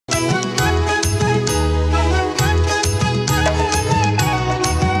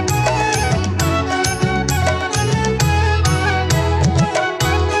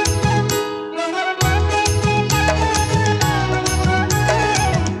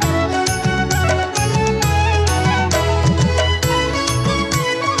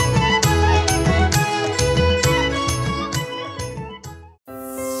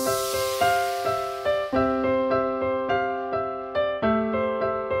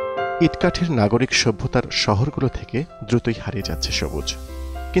ইটকাঠির নাগরিক সভ্যতার শহরগুলো থেকে দ্রুতই হারিয়ে যাচ্ছে সবুজ,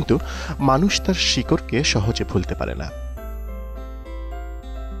 কিন্তু মানুষ তার শিকড়কে সহজে ভুলতে পারে না।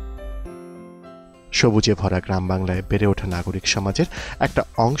 সবুজে ভরা গ্রাম বাংলায় বেড়ে ওঠা নাগরিক সমাজের একটা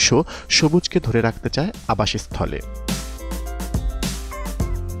অংশ সবুজকে ধরে রাখতে চায় আবাসস্থলে।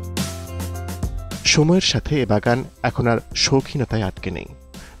 সময়ের সাথে এ বাগান এখন আর শৌখিনতায় আটকে নেই।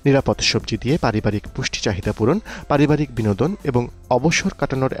 নিরাপদ সবজি দিয়ে পারিবারিক পুষ্টি চাহিদা পূরণ, পারিবারিক বিনোদন এবং অবসর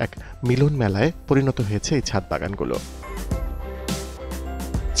কাটানোর এক মিলন মেলায় পরিণত হয়েছে এই ছাদ বাগানগুলো।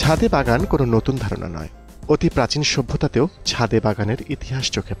 ছাদে বাগান কোনো নতুন ধারণা নয়, অতি প্রাচীন সভ্যতাতেও ছাদে বাগানের ইতিহাস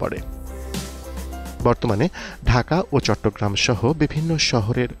চোখে পড়ে। বর্তমানে ঢাকা ও চট্টগ্রাম সহ বিভিন্ন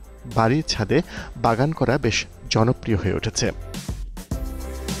শহরের বাড়ির ছাদে বাগান করা বেশ জনপ্রিয় হয়ে উঠেছে।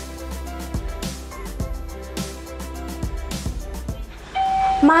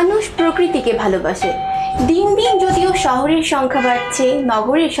 মানুষ প্রকৃতিকে ভালোবাসে। দিন দিন যদিও শহরের সংখ্যা বাড়ছে,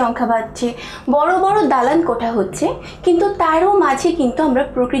 নগরের সংখ্যা বাড়ছে, বড় বড় দালান কোঠা হচ্ছে, কিন্তু তারও মাঝে কিন্তু আমরা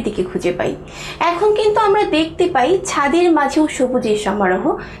প্রকৃতিকে খুঁজে পাই। এখন কিন্তু আমরা দেখতে পাই ছাদের মাঝেও সবুজের সমারোহ,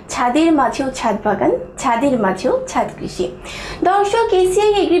 ছাদের মাঝেও ছাদ বাগান, ছাদের মাঝেও ছাদ কৃষি। দর্শক,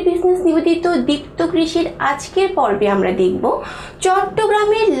 এসিআই এগ্রি বিজনেস নিবেদিত দীপ্ত কৃষির আজকের পর্বে আমরা দেখব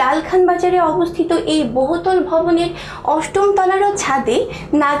চট্টগ্রামের লালখান বাজারে অবস্থিত এই বহুতল ভবনের ৮ম তলারও ছাদে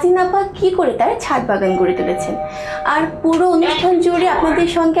নাজিন আপা কি করে তার ছাদ বাগান গড়ে তুলেছেন। আর পুরো অনুষ্ঠান জুড়ে আপনাদের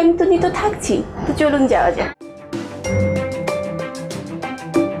সঙ্গে আমি তো নিত থাকছি, তো চলুন যাওয়া যাক।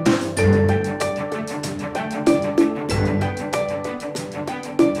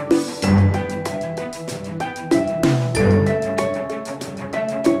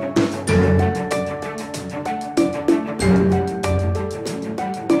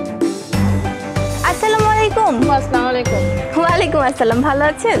 ওয়ালাইকুম আসসালাম, ভালো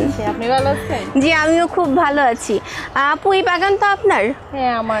আছেন? আপনি ভালো আছেন? জি, আমিও খুব ভালো আছি। আপু, এই বাগান তো আপনার?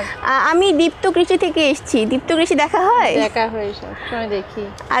 হ্যাঁ, আমার। আমি দীপ্ত কৃষি থেকে এসেছি। দীপ্ত কৃষি দেখা হয়? দেখা হয়, সবসময় দেখি।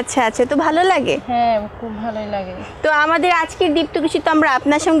 আচ্ছা আচ্ছা, তো ভালো লাগে? হ্যাঁ, খুব ভালোই লাগে। তো আমাদের আজকের দীপ্ত কৃষি তো আমরা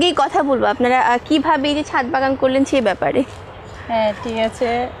আপনার সঙ্গেই কথা বলবো, আপনারা কিভাবে এই যে ছাদ বাগান করলেন সেই ব্যাপারে। হ্যাঁ, ঠিক আছে।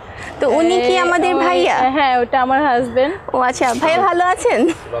 তো উনি কি আমাদের ভাইয়া? হ্যাঁ, ওটা আমার হাজবেন্ড। ও আচ্ছা, ভাইয়া ভালো আছেন?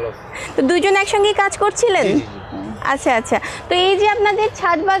 তো দুইজন একসঙ্গে কাজ করছিলেন? আচ্ছা আচ্ছা। তো এই যে আপনাদের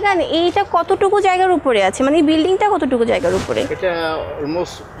ছাদ বাগান, এইটা কতটুকু জায়গার উপরে আছে, মানে বিল্ডিংটা কতটুকু জায়গার উপরে? এটা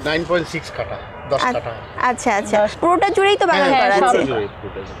অলমোস্ট 9.6 কাঠা, 10 কাঠা। আচ্ছা আচ্ছা, পুরোটা জুড়েই তো বাগান করা আছে?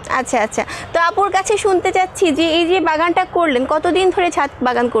 আচ্ছা আচ্ছা। তো আপুর কাছে শুনতে চাচ্ছি যে এই যে বাগানটা করলেন, কতদিন ধরে ছাদ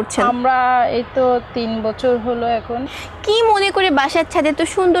বাগান করছেন? আমরা এই তো 3 বছর হলো এখন। কি মনে করে বাসার ছাদে তো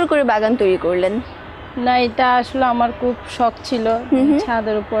সুন্দর করে বাগান তৈরি করলেন? না, এটা আসলে আমার খুব শখ ছিল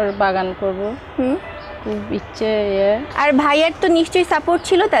ছাদের উপর বাগান করব, খুব ইচ্ছে। আর ভাইয়ার তো নিশ্চয়ই সাপোর্ট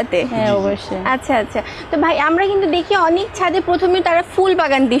ছিল তাতে? হ্যাঁ, অবশ্যই। আচ্ছা আচ্ছা। তো ভাই, আমরা কিন্তু দেখি অনেক ছাদে প্রথমে তারা ফুল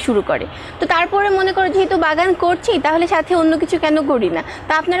বাগান দিয়ে শুরু করে, তো তারপরে মনে করো যেহেতু বাগান করছি তাহলে সাথে অন্য কিছু কেন করি না।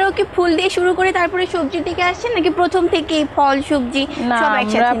 তো আপনারাও কি ফুল দিয়ে শুরু করে তারপরে সবজির দিকে আসছেন, নাকি প্রথম থেকেই ফল সবজি সব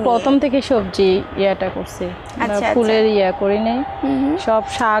একসাথে? আমরা প্রথম থেকে সবজি ইয়াটা করছি, ফুলের ইয়া করি নাই। সব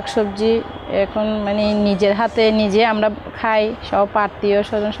শাক সবজি এখন মানে নিজের হাতে নিজে আমরা খাই, সব আত্মীয়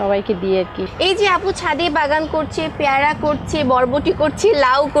স্বজন সবাইকে দিয়ে আর কি। এই যে আপু ছাদে বাগান করছে, পেয়ারা করছে, বরবটি করছে,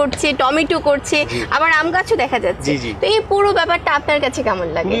 লাউ করছে, টমেটো করছে, আবার আম গাছও দেখা যাচ্ছে, তো এই পুরো ব্যাপারটা আপনার কাছে কেমন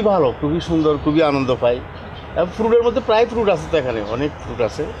লাগে? খুবই ভালো, খুবই সুন্দর, খুবই আনন্দ পাই। ফ্রুটের মধ্যে প্রায় ফ্রুট আছে তো, এখানে অনেক ফ্রুট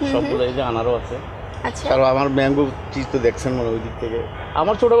আছে, সবগুলো। এই যে আনারও আছে। আচ্ছা। আর আমার ম্যাঙ্গো চিজ তো দেখছেন মনে, ওই দিক থেকে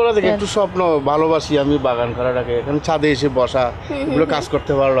আমার ছোটবেলা থেকে একটু স্বপ্ন, ভালোবাসি আমি বাগান করাটাকে। এখানে ছাদে এসে বসা, এগুলো কাজ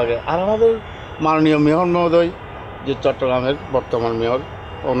করতে ভালো লাগে। আর আমাদের মাননীয় মেয়র মহোদয়, যে চট্টগ্রামের বর্তমান মেয়র,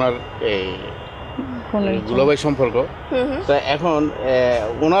 ওনার এই দুলাভাই সম্পর্ক, তো এখন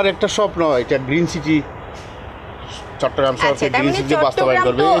ওনার একটা স্বপ্ন, এটা গ্রিন সিটি চট্টগ্রাম শহরকে গ্রিন সিটি বাস্তবায়ন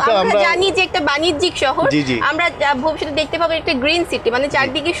করবে। এটা আমরা জানি যে একটা বাণিজ্যিক শহর, আমরা ভবিষ্যতে দেখতে পাবো একটা গ্রিন সিটি, মানে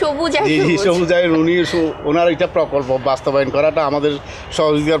চারদিকে সবুজ আর সবুজ। ওনার এটা প্রকল্প বাস্তবায়ন করাটা আমাদের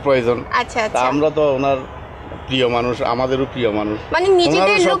সহযোগিতার প্রয়োজন। আচ্ছা আচ্ছা। আমরা তো ওনার প্রিয় মানুষ, আমাদেরও প্রিয় মানুষ, মানে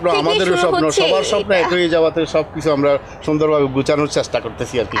নিজেদের স্বপ্ন আমাদেরও স্বপ্ন, সবার স্বপ্ন এক হয়ে যাওয়াতে সবকিছু আমরা সুন্দরভাবে গুছানোর চেষ্টা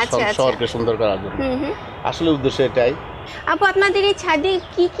করতেছি আর কি, শহরকে সুন্দর করার জন্য। আসলে উদ্দেশ্য এটাই। আপু, আপনাদের এই ছাদে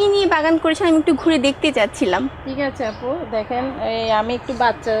কি কি নিয়ে বাগান করেছেন আমি একটু ঘুরে দেখতে চাচ্ছিলাম। ঠিক আছে আপু, দেখেন আমি একটু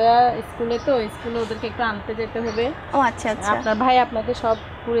বাচ্চারা স্কুলে, তো স্কুলে ওদেরকে একটু আনতে যেতে হবে। ও আচ্ছা আচ্ছা। আপনার ভাই আপনাকে সব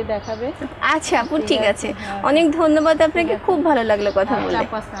ঘুরে দেখাবে। আচ্ছা আপু, ঠিক আছে, অনেক ধন্যবাদ আপনাকে, খুব ভালো লাগলো কথা বলে।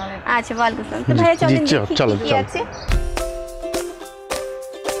 আচ্ছা, ওয়ালাইকুম আসসালাম। তো ভাইয়া চলেন দেখি কি আছে।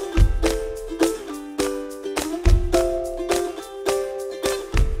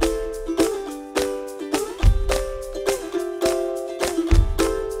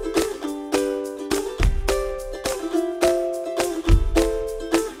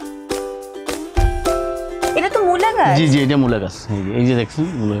 গাছ? জি জি, এটা মূলা গাছ, এই যে দেখছেন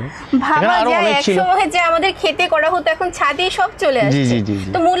মূলা গাছ। ভাবা যায় এক সময় যে আমাদের খেতে করা হতো, এখন ছাদে সব চলে আসছে। জি জি জি।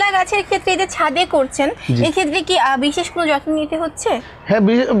 তো মূলা গাছের ক্ষেত্রে এই যে ছাদে করছেন, এই ক্ষেত্রে কি বিশেষ কোনো যত্ন নিতে হচ্ছে? হ্যাঁ,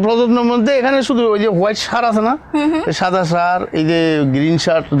 প্রযত্নের মধ্যে এখানে শুধু ওই যে হোয়াইট সার আছে না, সাদা সার, এই যে গ্রিন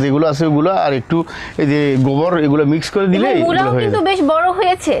সার যেগুলো আছে ওগুলো, আর একটু এই যে গোবর, এগুলো মিক্স করে দিলে মূলাও কিন্তু বেশ বড়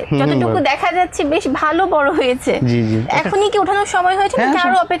হয়েছে, যতটুকু দেখা যাচ্ছে বেশ ভালো বড় হয়েছে। জি জি। এখনই কি ওঠানোর সময় হয়েছে নাকি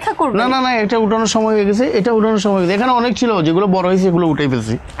আরো অপেক্ষা করব? না না না, এটা উঠানোর সময় হয়ে গেছে, এটা উঠানোর সময় হয়ে গেছে। এখানে অনেক ছিল, যেগুলো বড় হয়েছে এগুলো উঠাই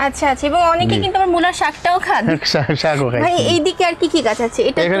ফেলছি। আচ্ছা আচ্ছা, এবং অনেকে কিন্তু আবার মূলার শাকটাও খান। শাকও খাই। ভাই এইদিকে আর কি কি গাছ আছে?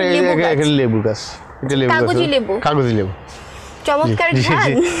 এটা এখানে লেবু গাছ, এটা লেবু গাছ, কাগজি লেবু। কাগজি লেবু। চমৎকার ঘ্রাণ।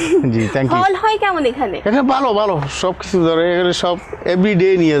 জি, থ্যাংক ইউ। ফল হয় কেমন এখানে? এখানে ভালো ভালো সব কিছু ধরে, এখানে সব এভরিডে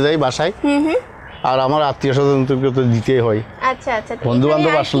নিয়ে যাই বাসায়। আর আমার আত্মীয় স্বজনকে তো দিতেই হয়। আচ্ছা আচ্ছা, বন্ধু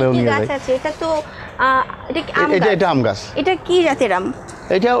বান্ধব আসলেও নিয়ে যায়। এটা তো এটা কি আম গাছ? এটা আম গাছ। এটা কি জাতের আম?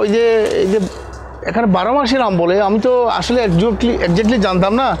 এটা ওই যে এই যে এখানে 12 মাসের আম বলে, আমি তো আসলে এক্স্যাক্টলি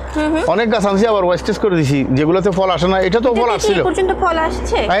জানতাম না। অনেক গাছ আনছি, আবার ওয়েস্টেজ করে দিছি, যেগুলোতে ফল আসে না। এটা তো ফল আসছিল, এই পর্যন্ত ফল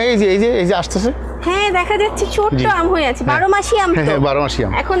আসছে। এই যে আসতেছে। হ্যাঁ, দেখা যাচ্ছে ছোট আম হয়ে আছে। 12 মাসি আম তো। হ্যাঁ, 12 মাসি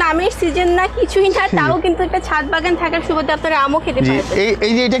আম। এখন আমের সিজন না, কিছুই না, তাও কিন্তু একটা ছাদ বাগান থাকার সুবাদে আপনারা আমও খেতে পারেন।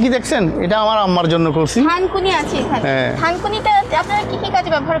 এই যে এটা কি দেখছেন, এটা আমার আম্মার জন্য করছি। থানকুনি আছে এখানে। থানকুনিটা আপনারা কি কি কাজে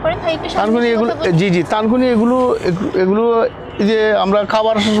ব্যবহার করেন ভাই? একটু থানকুনি এগুলো, জি জি, থানকুনি এগুলো এই যে আমরা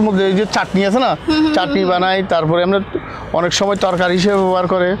খাবারের মধ্যে এই যে চাটনি আছে না, চাটনি বানাই, তারপরে আমরা অনেক সময় তরকারি হিসেবে ব্যবহার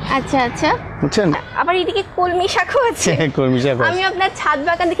করে। আচ্ছা আচ্ছা, বুঝছেন। আবার এদিকে কলমি শাকও আছে। কলমি শাক। আমি আপনার ছাদ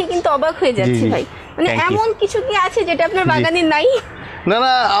বাগান দেখে কিন্তু অবাক হয়ে যাচ্ছি ভাই। মানে এমন কিছু কি আছে যেটা আপনার বাগানে নাই? না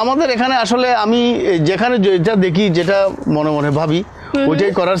না, আমাদের এখানে আসলে আমি যেখানে যেটা দেখি, যেটা মনে মনে ভাবি,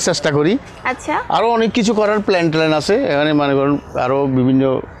 ওইটাই করার চেষ্টা করি। আচ্ছা, আরো অনেক কিছু করার প্ল্যান আছে এখানে, মানে করুন আরো বিভিন্ন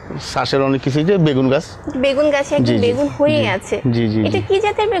চাষের অনেক কিছু। যে বেগুন গাছ, বেগুন গাছে একদম বেগুন হয়ে আছে। জি জি। এটা কি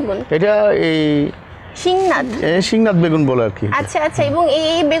জাতের বেগুন? এটা এই সিংনাথ বেগুন বলে আর কি। আচ্ছা আচ্ছা, এবং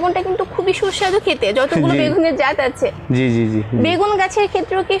এই বেগুনটা কিন্তু খুবই সুস্বাদু খেতে, যতগুলো বেগুনের জাত আছে। জি জি জি। বেগুন গাছের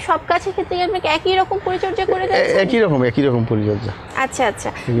ক্ষেত্রেও কি সব গাছের ক্ষেত্রে আপনি একই রকম পরিচর্যা করে যাচ্ছেন? একই রকম পরিচর্যা। আচ্ছা আচ্ছা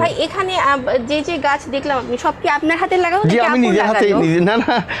ভাই, এখানে যে গাছ দেখলাম আপনি সব কি আপনার হাতে লাগানো? জি, আমি নিজে হাতে। না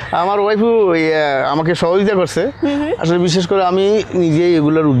না, আমার ওয়াইফও আমাকে সহযোগিতা করছে। আসলে বিশেষ করে আমি নিজে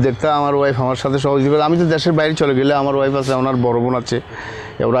এগুলোর উদ্যোক্তা, আমার ওয়াইফ আমার সাথে সহযোগিতা করে। আমি তো দেশের বাইরে চলে গেলে আমার ওয়াইফ আছে, ওনার বড় বোন আছে,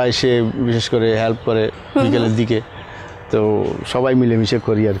 ওরা এসে বিশেষ করে হেল্প করে বিকেলের দিকে। তো সবাই মিলেমিশে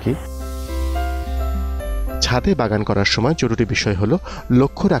করি আর কি। ছাদে বাগান করার সময় জরুরি বিষয় হলো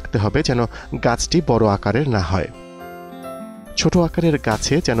লক্ষ্য রাখতে হবে যেন গাছটি বড় আকারের না হয়। ছোট আকারের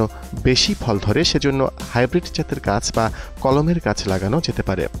গাছে যেন বেশি ফল ধরে, সেজন্য হাইব্রিড জাতের গাছ বা কলমের গাছ লাগানো যেতে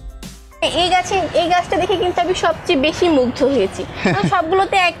পারে। এই গাছটা দেখে কিন্তু আমি সবচেয়ে বেশি মুগ্ধ হয়েছি।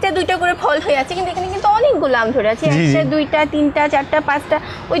 সবগুলোতে একটা দুইটা করে ফল হয়ে আছে, কিন্তু এখানে কিন্তু অনেকগুলো আম ধরে আছে। একটা দুইটা তিনটা চারটা পাঁচটা,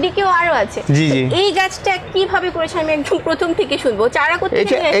 ওইদিকেও আরো আছে। এই গাছটা কিভাবে করেছে আমি একদম প্রথম থেকে শুনবো। চারা করতে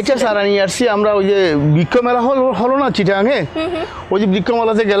এটা চারা নিয়ে আসছি আমরা। ওই যে বৃক্ষ মেলা হলো না চিটাগাঙে, ওই যে বৃক্ষ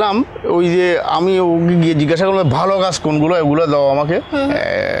মেলাতে গেলাম, ওই যে আমি গিয়ে জিজ্ঞাসা করলাম ভালো গাছ কোনগুলো, এগুলো দাও আমাকে।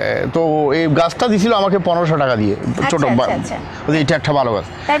 তো এই গাছটা দিছিল আমাকে 1500 টাকা দিয়ে, ছোট। এটা একটা ভালো গাছ।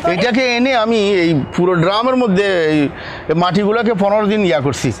 এটাকে এনে আমি এই পুরো ড্রামের মধ্যে এই মাটিগুলোকে 15 দিন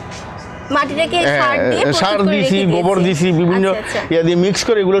করছি। মাটিটাকে সার দিয়েছি, গোবর দিয়েছি, বিভিন্ন ইয়া দিয়ে মিক্স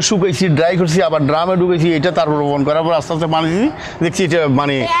করে এগুলো শুকাইছি, ড্রাই করছি, আবার ড্রামে ঢুকেছি। এটা তারপর রোপণ করার পর আস্তে আস্তে পানি দিয়েছি, দেখছি এটা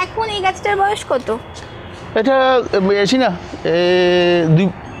মানে। এখন এই গাছটার বয়স কত? এটা বেশি না,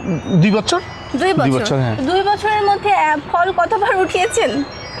 2 বছর। 2 বছর, হ্যাঁ। 2 বছরের মধ্যে ফল কতবার উঠিয়েছেন?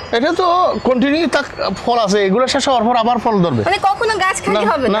 এটা তো কন্টিনিউ ফল আছে, এগুলো শেষ হওয়ার পর আবার ফল ধরবে। মানে কখনো গাছ খালি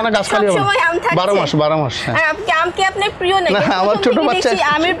হবে না? না, গাছ খালি হবে না, 12 মাস। আর আম কি আপনার প্রিয় নাকি? না, আমার ছোট বাচ্চা,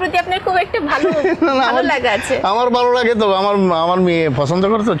 আমের প্রতি আপনার খুব একটা ভালো লাগা আছে। আমার ভালো লাগে তো, আমার মেয়ে পছন্দ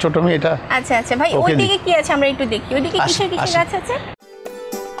করে তো, ছোট মেয়ে এটা। আচ্ছা আচ্ছা ভাই, ওইদিকে কি আছে আমরা একটু দেখি। ওইদিকে কিসের গাছ আছে?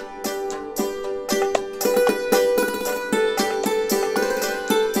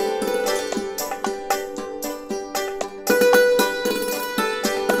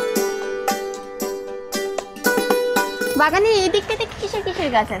 বাগানে এই দিকটাতে কিসের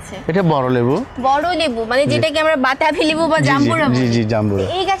গাছ আছে? এটা বড় লেবু মানে যেটাকে আমরা বাতাবি লেবু বা জাম্বুরা বলি। জি, জাম্বুরা।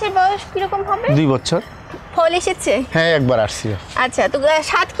 এই গাছের বয়স কি রকম হবে? 2 বছর। ফল এসেছে? হ্যাঁ, একবার আসছে। আচ্ছা, তো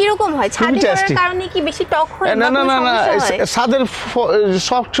স্বাদ কি রকম হয়? ছাদে করার কারণে কি বেশি টক হয়? না না না না, স্বাদের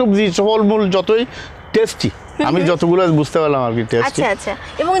সব সবজি ফলমূল যতই টেস্টি, আমি যতগুলো বুঝতে পারলাম আর কি টেস্টি। আচ্ছা আচ্ছা,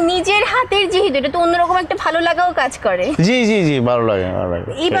 এবং নিজের হাতের যেহেতু, এটা তো অন্যরকম একটা ভালো লাগাও কাজ করে। জি জি জি, ভালো লাগে।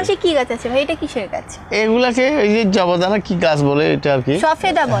 এই পাশে কি গাছ আছে ভাই? এটা কিসের গাছ? এগুলাকে এই যে জবাদানা কি গাছ বলে, এটা আর কি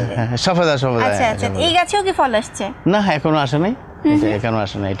সফেদা বলে। হ্যাঁ, সফেদা। আচ্ছা আচ্ছা, এই গাছেও কি ফল আসছে? না, এখনো আসে নাই। এখানে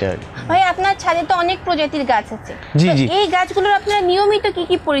আসে না এটা। ভাই আপনার ছাদে তো অনেক প্রজাতির গাছ আছে, জি জি। এই গাছগুলোর আপনারা নিয়মিত কি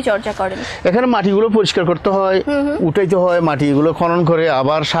কি পরিচর্যা করেন? এখানে মাটিগুলো পরিষ্কার করতে হয়, উঠাইতে হয়, মাটিগুলো খনন করে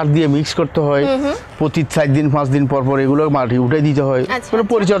আবার সার দিয়ে মিক্স করতে হয়, প্রতি 4 দিন 5 দিন পর পর এগুলো মাটি উঠাই দিতে হয়,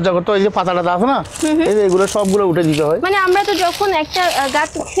 পরিচর্যা করতে হয়। এই যে পাতাটা আছে না, এই যে এগুলো সবগুলো উঠে দিতে হয়। মানে আমরা তো যখন একটা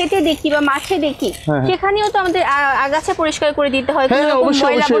গাছ খেতে দেখি বা মাঠে দেখি, সেখানেও তো আমাদের আগাছা পরিষ্কার করে দিতে হয়। হ্যাঁ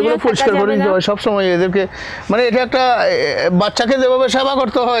অবশ্যই এগুলো পরিষ্কার করে দিতে হয় সবসময় এদেরকে। মানে এটা একটা বাচ্চাকে যেভাবে সেবা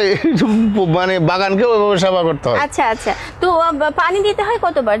করতে হয়, মানে বাগানকেও ওইভাবে সেবা করতে হয়। আচ্ছা আচ্ছা। তো পানি দিতে হয়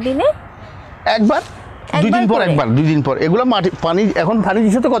কতবার দিনে? একবার, 2 দিন পর একবার, 2 দিন পর। এগুলো মাটি পানি এখন পানি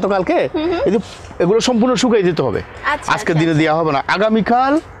দিছে তো গতকালকে, এই যে এগুলো সম্পূর্ণ শুকিয়ে দিতে হবে। আজকের দিনে দেওয়া হবে না,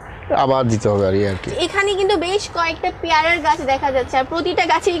 আগামীকাল আবার দিতে হবে আর কি। এখানে কিন্তু বেশ কয়েকটা পেয়ারার গাছ দেখা যাচ্ছে, আর প্রতিটা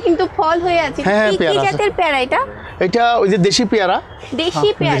গাছেই কিন্তু ফল হয়ে আছে। কি জাতের পেয়ারা এটা? এটা ওই যে দেশি পেয়ারা। দেশি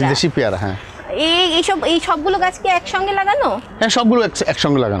পেয়ারা? দেশি পেয়ারা, হ্যাঁ। এই সবগুলো গাছ কি একসঙ্গে লাগানো? হ্যাঁ সবগুলো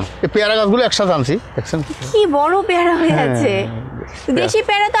একসঙ্গে লাগানো। এই পেয়ারা গাছগুলো একসাথে আনছি। কি বড় পেয়ারা হয়ে আছে। দেশি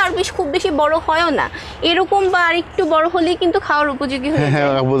পেয়ারা তো আর খুব বেশি বড় হয়ও না, এরকম বা আর একটু বড় হলেই কিন্তু খাওয়ার উপযোগী হয়ে যায়।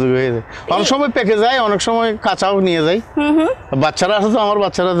 হ্যাঁ উপযোগী হয়ে যায়। অনেক সময় পেকে যায়, অনেক সময় কাঁচাও নিয়ে যায়। বাচ্চারা আছে তো, আমার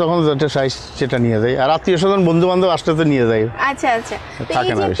বাচ্চারা যখন যেটা সাইজ সেটা নিয়ে যায়, আর আত্মীয় স্বজন বন্ধু বান্ধব আসলে তো নিয়ে যায়। আচ্ছা আচ্ছা। এই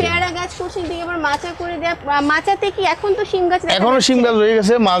যে পেয়ারা গাছ করছেন দিকে আবার মাচা করে দেয়া, মাচাতে কি এখন তো শিম গাছ? এখনো শিম গাছ রয়ে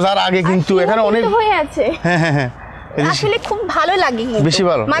গেছে, মাজার আগে কিন্তু এখানে অনেক হয়ে আছে। হ্যাঁ হ্যাঁ হ্যাঁ আসলে খুব ভালো লাগে, বেশি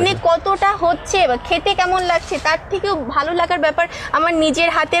ভালো। মানে কতটা হচ্ছে বা খেতে কেমন লাগছে তার থেকেও ভালো লাগার ব্যাপার আমার নিজের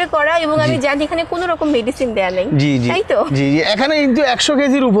হাতের করা, এবং আমি জানি এখানে কোনো রকম মেডিসিন দেয়া নেই। জি জি তাই তো? জি জি। এখানে কিন্তু 100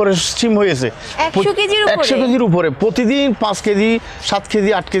 কেজির উপরে সিম হয়েছে। 100 কেজির উপরে? 100 কেজির উপরে প্রতিদিন 5 কেজি 7 কেজি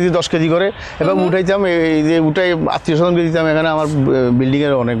 8 কেজি 10 কেজি করে এবং উঠাইতাম। এই যে উঠাই আত্মীয় স্বজনকে দিতাম। এখানে আমার বিল্ডিং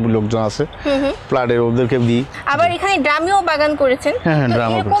এর অনেক লোকজন আছে, ফ্ল্যাটের, ওদেরকে দিই। আবার এখানে ড্রামেও বাগান করেছেন। হ্যাঁ তো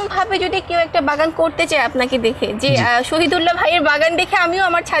এরকম ভাবে যদি কেউ একটা বাগান করতে চায় আপনাকে দেখে, যে শহীদুল্লাহ ভাইয়ের বাগান দেখে আমিও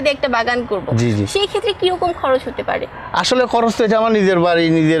আমার ছাদে একটা বাগান করব, সেই ক্ষেত্রে কি রকম খরচ হতে পারে? আসলে খরচ তো এটা আমার নিজের বাড়ি,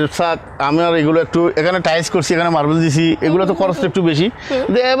 নিজের ছাদ, আমার এগুলো একটু এখানে টাইলস করছি, এখানে মার্বেল দিছি, এগুলো তো খরচ একটু বেশি।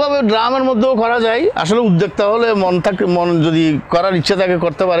 এভাবে ড্রামের মধ্যেও করা যায়। আসলে উদ্যোক্তা হলে মন যদি করার ইচ্ছা থাকে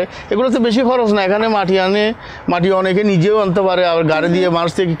করতে পারে। এগুলো তো বেশি খরচ না, এখানে মাটি অনেকে নিজেও আনতে পারে, আবার গাড়ি দিয়ে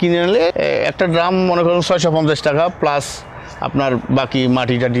মানুষ থেকে কিনে আনলে একটা ড্রাম মনে করেন 650 টাকা প্লাস আপনার বাকি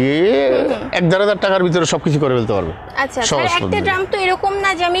মাটি টাটি 1-1.5 টাকার ভিতরে সবকিছু করে ফেলতে পারবে। আচ্ছা, একটা ড্রাম তো এরকম না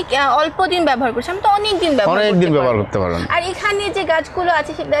যে আমি অল্প দিন ব্যবহার করছি, আমি তো অনেক দিন ব্যবহার করতে পারবেন। আর এখানে যে গাছগুলো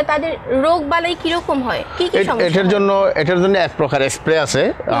আছে তাদের রোগ বালাই কি রকম হয়, কি কি সমস্যা? এটার জন্য এক প্রকার স্প্রে আছে।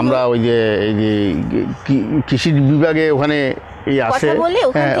 আমরা ওই যে কৃষি বিভাগে ওখানে আছে,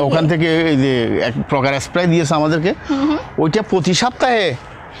 হ্যাঁ ওখান থেকে এই যে এক প্রকার স্প্রে দিয়েছে আমাদেরকে। ওইটা প্রতি সপ্তাহে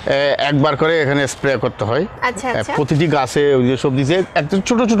একবার করে এখানে স্প্রে করতে হয়। প্রতিটি গাছে ওই যে সবজিতে একটা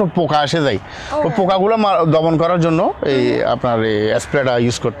ছোট ছোট পোকা এসে যায়, ওই পোকাগুলো দমন করার জন্য এই আপনার স্প্রেটা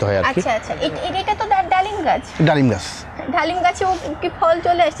ইউজ করতে হয় আর কি। আচ্ছা আচ্ছা। এটা তো ডালিম গাছ? ডালিম গাছ। ডালিম গাছে কি ফল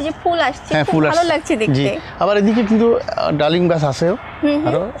চলে আসছে, যে ফুল আসছে, খুব ভালো লাগছে দেখতে। আবার এদিকে কিন্তু ডালিম গাছ আছে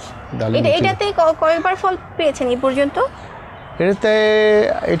আরো। এটাতে কয়বার ফল পেয়েছেন এই পর্যন্ত?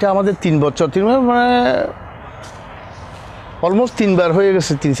 এটা আমাদের 3 বছর মানে অলমোস্ট 3 বার হয়ে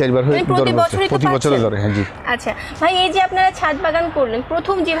গেছে, 3-4 বার হয়ে প্রতি বছরে ধরে। হ্যাঁ জি। আচ্ছা ভাই, এই যে আপনারা ছাদ বাগান করলেন,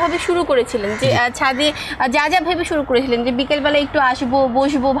 প্রথম যেভাবে শুরু করেছিলেন, যে ছাদে যা ভেবে শুরু করেছিলেন, যে বিকেলবেলা একটু আসবো,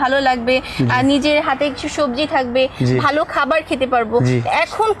 বসবো, ভালো লাগবে, আর নিজের হাতে কিছু সবজি থাকবে, ভালো খাবার খেতে পারবো,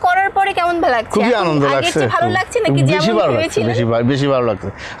 এখন করার পরে কেমন লাগছে? খুবই আনন্দ লাগছে। ভালো লাগছে নাকি যেমন ভেবেছিলেন? বেশি ভালো লাগছে।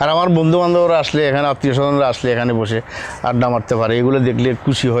 আর আমার বন্ধু বান্ধবরা আসলে, এখানে আত্মীয় স্বজনরা আসলে এখানে বসে আড্ডা মারতে পারে, এগুলো দেখলে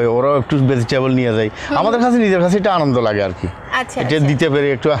খুশি হয়, ওরাও একটু ভেজিটেবল নিয়ে যায়। আমাদের কাছে নিজের কাছে এটা আনন্দ লাগে আর কি। এটা দিতে পেরে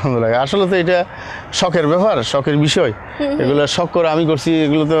একটু আনন্দ লাগে। আসলে তো এটা শখের ব্যাপার, শখের বিষয়। এগুলো শখ করে আমি করছি,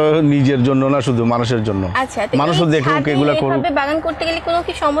 এগুলো তো নিজের জন্য না, শুধু মানুষের জন্য। মানুষও দেখুক এগুলো করুক। বাগান করতে গেলে কোনো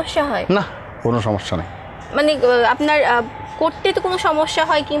কি সমস্যা হয়? না, কোনো সমস্যা নেই। মানে আপনার করতে তো কোনো সমস্যা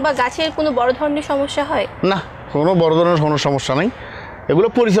হয়, কিংবা গাছের কোনো বড় ধরনের সমস্যা হয়? না, কোনো বড় ধরনের কোনো সমস্যা নেই। এগুলো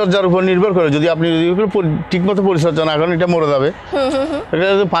পরিচর্যার উপর নির্ভর করে। যদি আপনি ঠিকমতো পরিচর্যা না করেন, এটা মরে যাবে। এটা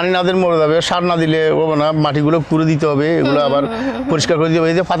পানি না দিলে মরে যাবে, সার না দিলে হবে না, মাটিগুলো পুরো দিতে হবে, এগুলো আবার পরিষ্কার করে দিতে হবে।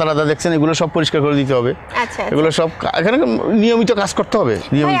 এই যে পাতা দেখছেন, এগুলো সব পরিষ্কার করে দিতে হবে। এগুলো সব এখানে নিয়মিত কাজ করতে হবে।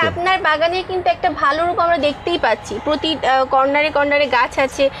 আপনার বাগানে কিন্তু একটা ভালো রূপ আমরা দেখতেই পাচ্ছি, প্রতি কর্নারে কর্নারে গাছ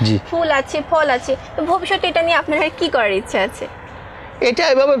আছে, ফুল আছে, ফল আছে। তো ভবিষ্যতে এটা নিয়ে আপনার কি করার ইচ্ছা আছে? এটা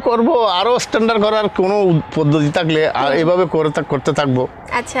এভাবে করব, আরও স্ট্যান্ডার্ড করার কোনো পদ্ধতি থাকলে আর এভাবে করতে থাকবো।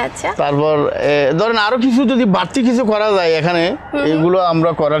 আচ্ছা আচ্ছা। তারপর ধরেন আরো কিছু যদি বাড়তি কিছু করা যায় এখানে, এগুলো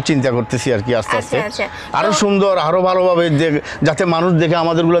আমরা করার চিন্তা করতেছি আর কি আস্তে আস্তে। আরো সুন্দর, আরো ভালোভাবে, যাতে মানুষ দেখে,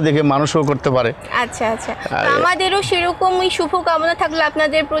 আমাদেরগুলো দেখে মানুষও করতে পারে। আচ্ছা আচ্ছা, আমাদেরও সেরকমই শুভকামনা থাকলে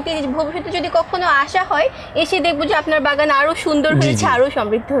আপনাদের প্রতি। ভবিষ্যতে যদি কখনো আসা হয়, এসে দেখবো যে আপনার বাগান আরো সুন্দর হয়েছে, আরো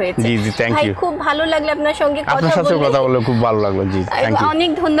সমৃদ্ধ হয়েছে। জি জি, থ্যাংক ইউ। খুব ভালো লাগলো আপনার সঙ্গে কথা বলে, খুব ভালো লাগলো। জি, থ্যাংক ইউ। অনেক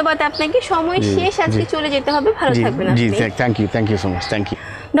ধন্যবাদ আপনাকে। সময় শেষ, আজকে চলে যেতে হবে। ভালো থাকবেন আপনি। জি, thank you so much, thank you.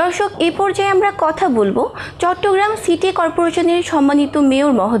 দর্শক, এই পর্যায়ে আমরা কথা বলবো চট্টগ্রাম সিটি কর্পোরেশনের সম্মানিত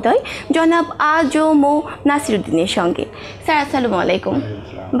মেয়র মহোদয় জনাব আ.জ.ম নাসিরউদ্দিনের সঙ্গে। স্যার, আসসালামু আলাইকুম।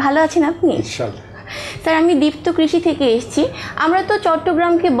 ভালো আছেন আপনি? স্যার, আমি দীপ্ত কৃষি থেকে এসেছি। আমরা তো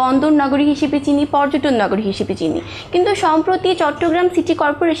চট্টগ্রামকে বন্দর নগরী হিসেবে চিনি, পর্যটন নগরী হিসেবে চিনি, কিন্তু সম্প্রতি চট্টগ্রাম সিটি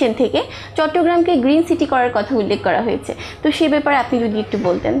কর্পোরেশন থেকে চট্টগ্রামকে গ্রিন সিটি করার কথা উল্লেখ করা হয়েছে। তো সে ব্যাপারে আপনি যদি একটু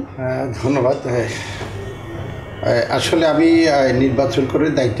বলতেন। ধন্যবাদ। আসলে আমি নির্বাচন করে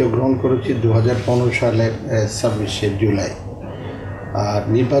দায়িত্ব গ্রহণ করেছি 2015 সালের 26শে জুলাই। আর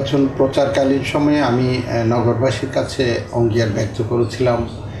নির্বাচন প্রচারকালীন সময়ে আমি নগরবাসীর কাছে অঙ্গীকার ব্যক্ত করেছিলাম,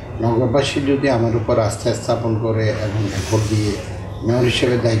 নগরবাসী যদি আমার উপর আস্থা স্থাপন করে এবং ভোট দিয়ে মেয়র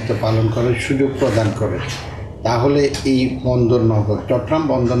হিসেবে দায়িত্ব পালন করার সুযোগ প্রদান করে, তাহলে এই বন্দরনগর, চট্টগ্রাম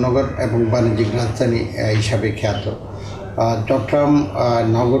বন্দরনগর এবং বাণিজ্যিক রাজধানী হিসাবে খ্যাত চট্টগ্রাম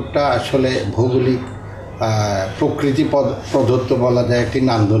নগরটা আসলে ভৌগোলিক প্রকৃতি প্রদত্ত বলা যায় একটি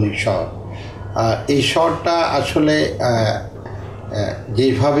নান্দনিক শহর। এই শহরটা আসলে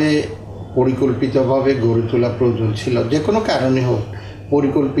যেভাবে পরিকল্পিতভাবে গড়ে তোলা প্রয়োজন ছিল, যে কোনো কারণে হোক,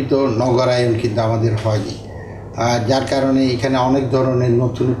 পরিকল্পিত নগরায়ন কিন্তু আমাদের হয়নি, যার কারণে এখানে অনেক ধরনের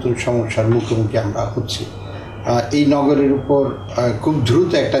নতুন নতুন সমস্যার মুখোমুখি আমরা হচ্ছি। এই নগরের উপর খুব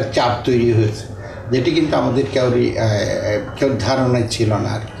দ্রুত একটা চাপ তৈরি হয়েছে, যেটি কিন্তু আমাদের কেউ ধারণায় ছিল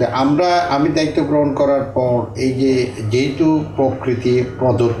না। আমি দায়িত্ব গ্রহণ করার পর যেহেতু প্রকৃতি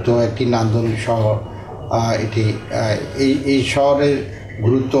প্রদত্ত একটি নান্দনিক শহর, এই শহরের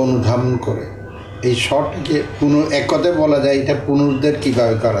গুরুত্ব অনুধাবন করে এই শহরটিকে এক কথায় বলা যায় এটা পুনরুদ্ধার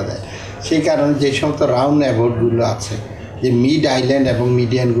কীভাবে করা যায়, সেই কারণে যে সমস্ত রাউন্ড অ্যাবোর্ডগুলো আছে, যে মিড আইল্যান্ড এবং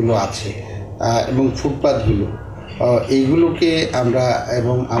মিডিয়ানগুলো আছে এবং ফুটপাথগুলো, এইগুলোকে আমরা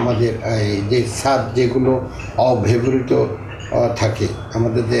এবং আমাদের যে ছাদ যেগুলো অব্যবহৃত থাকে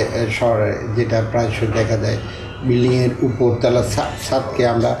আমাদের যে শহরে, যেটা প্রায়শই দেখা যায় বিল্ডিংয়ের উপরতলা ছাদকে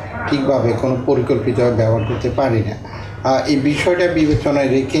আমরা ঠিকভাবে কোনো পরিকল্পিতভাবে ব্যবহার করতে পারি না। এই বিষয়টা বিবেচনায়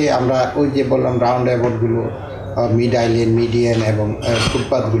রেখে আমরা ওই যে বললাম রাউন্ড অ্যাবোর্ডগুলো, মিড আইল্যান্ড, মিডিয়ান এবং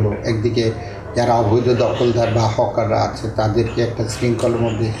ফুটপাথগুলো, একদিকে যারা অবৈধ দখলদার বা হকাররা আছে তাদেরকে একটা শৃঙ্খলার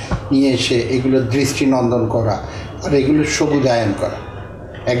মধ্যে নিয়ে এসে এগুলো দৃষ্টিনন্দন করা আর এগুলো সবুজায়ন করা,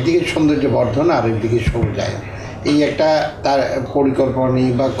 একদিকে সৌন্দর্য বর্ধন আর একদিকে সবুজায়ন, এই একটা তার পরিকল্পনা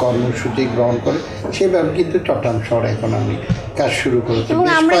বা কর্মসূচি গ্রহণ করে সেভাবে কিন্তু চট্টগ্রাম শহরে এখন আমি কাজ শুরু করেছি। এবং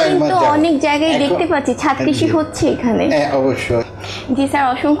আমরা কিন্তু অনেক জায়গায় দেখতে পাচ্ছি ছাদ কৃষি হচ্ছে এখানে। হ্যাঁ, অবশ্যই। জি স্যার,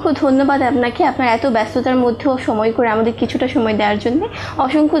 অসংখ্য ধন্যবাদ আপনাকে, আপনার এত ব্যস্ততার মধ্যেও সময় করে আমাদের কিছুটা সময় দেওয়ার জন্য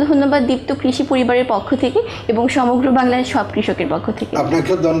অসংখ্য ধন্যবাদ দীপ্ত কৃষি পরিবারের পক্ষ থেকে এবং সমগ্র বাংলার সব কৃষকের পক্ষ থেকে।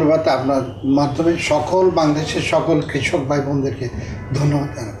 আপনাকেও ধন্যবাদ, আপনার মাধ্যমে সকল বাংলাদেশের সকল কৃষক ভাই বোনদেরকে ধন্যবাদ।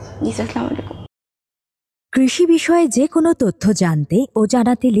 জি স্যার, আসসালামু আলাইকুম। কৃষি বিষয়ে যে কোনো তথ্য জানতে ও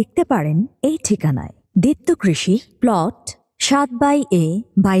জানাতে লিখতে পারেন এই ঠিকানায়। দীপ্ত কৃষি, প্লট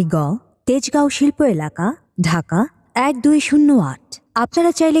 7/A/গ, তেজগাঁও শিল্প এলাকা, ঢাকা 1208।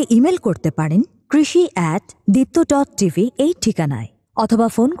 আপনারা চাইলে ইমেল করতে পারেন krishi@dipto.tv এই ঠিকানায়, অথবা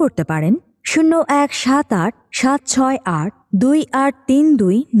ফোন করতে পারেন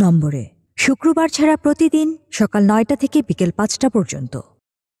 0178-768-2832 নম্বরে। শুক্রবার ছাড়া প্রতিদিন সকাল 9টা থেকে বিকেল 5টা পর্যন্ত।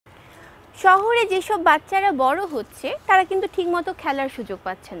 শহরে যেসব বাচ্চারা বড় হচ্ছে তারা কিন্তু ঠিকমতো খেলার সুযোগ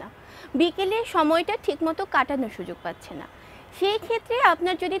পাচ্ছে না, বিকেলের সময়টা ঠিকমতো কাটানোর সুযোগ পাচ্ছে না। সেই ক্ষেত্রে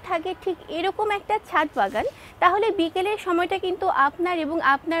আপনার যদি থাকে ঠিক এরকম একটা ছাদ বাগান, তাহলে বিকেলের সময়টা কিন্তু আপনার এবং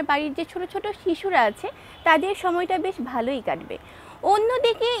আপনার বাড়ির যে ছোট ছোট শিশুরা আছে তাদের সময়টা বেশ ভালোই কাটবে।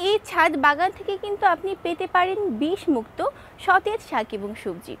 অন্যদিকে এই ছাদ বাগান থেকে কিন্তু আপনি পেতে পারেন বিষমুক্ত সতেজ শাক এবং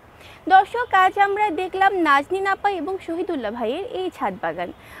সবজি। দর্শক, আজ আমরা দেখলাম নাজনীন আপা এবং শহীদুল্লাহ ভাইয়ের এই ছাদ বাগান।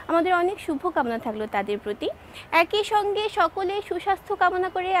 আমাদের অনেক শুভকামনা থাকলো তাদের প্রতি। একই সঙ্গে সকলে সুস্বাস্থ্য কামনা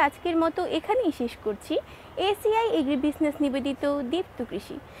করে আজকের মতো এখানেই শেষ করছি। এসিআই এগ্রি বিজনেস নিবেদিত দীপ্ত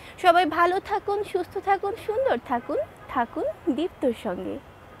কৃষি। সবাই ভালো থাকুন, সুস্থ থাকুন, সুন্দর থাকুন, থাকুন দীপ্তর সঙ্গে।